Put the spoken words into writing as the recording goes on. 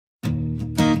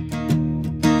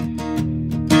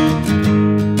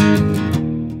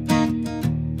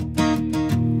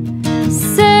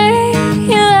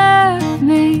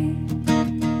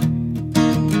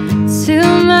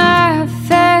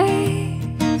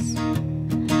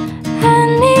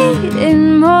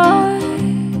needing more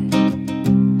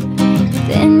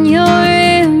than your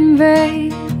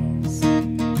embrace.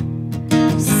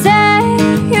 Say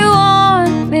you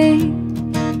want me,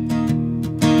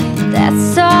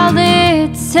 that's all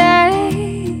it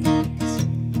takes.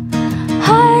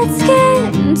 Hearts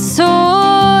getting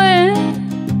torn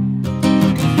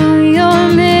from your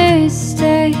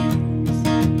mistakes.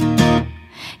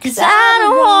 'Cause I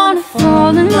don't wanna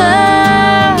fall in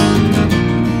love,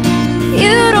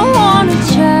 you don't wanna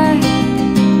try,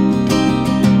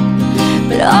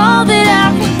 but all that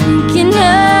I've been thinking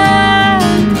of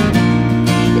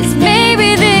is maybe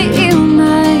that you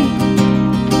might.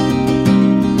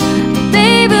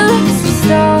 Baby, looks as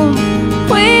though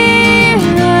we're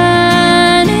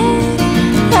running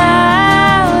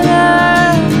out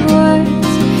of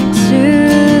words to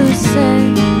say,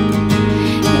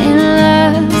 and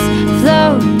love's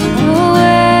floating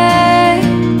away.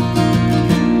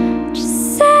 Just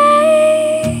say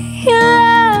you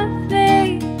love me,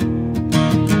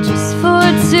 just for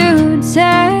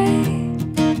today.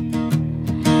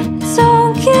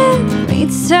 Don't give me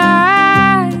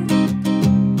time,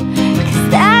 'cause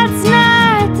that's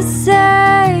not to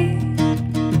say.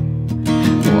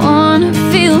 Wanna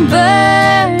feel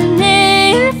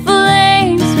burning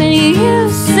flames when you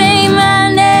say my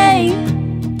name.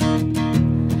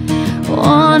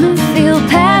 Wanna feel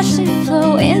passion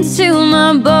flow into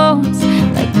my bones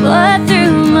like blood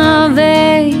through my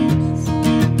veins.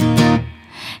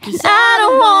 And I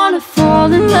don't wanna fall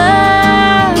in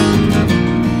love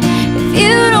if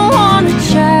you don't wanna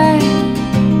try,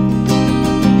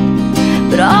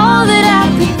 but all that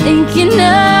I've been thinking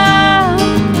of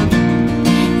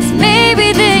is maybe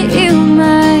that you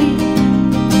might.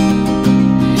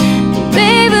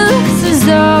 Baby, looks as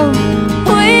though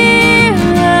we're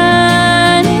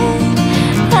running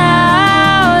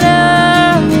out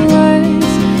of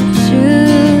words to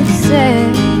say,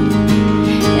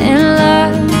 and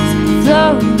love's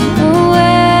floating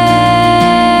away.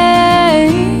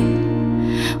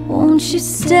 Won't you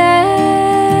stay?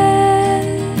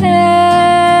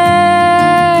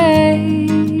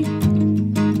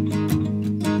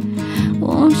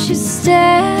 Won't you stay?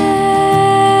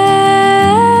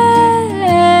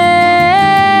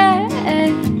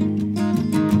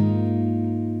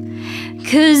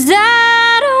 'Cause I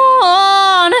don't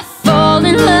wanna fall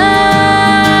in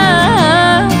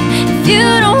love if you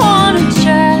don't wanna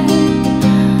try.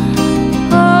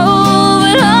 Oh,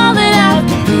 but all that I've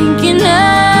been thinking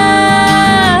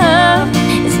of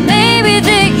is maybe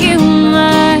that you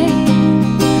might.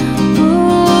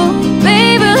 Oh,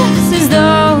 baby, looks as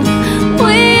though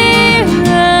we're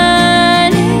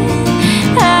running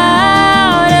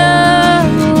out of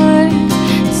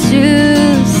words to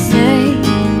say,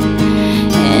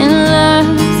 and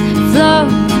love's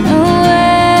floating away.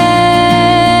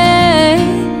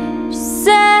 Just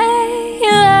say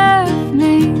you love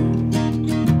me.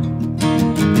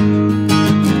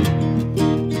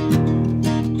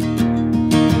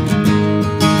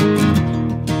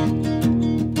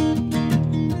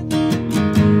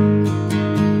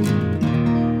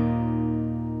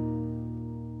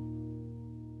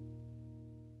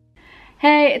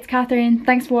 Hey, it's Catherine.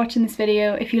 Thanks for watching this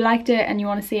video. If you liked it and you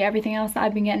want to see everything else that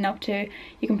I've been getting up to,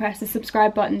 you can press the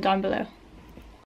subscribe button down below.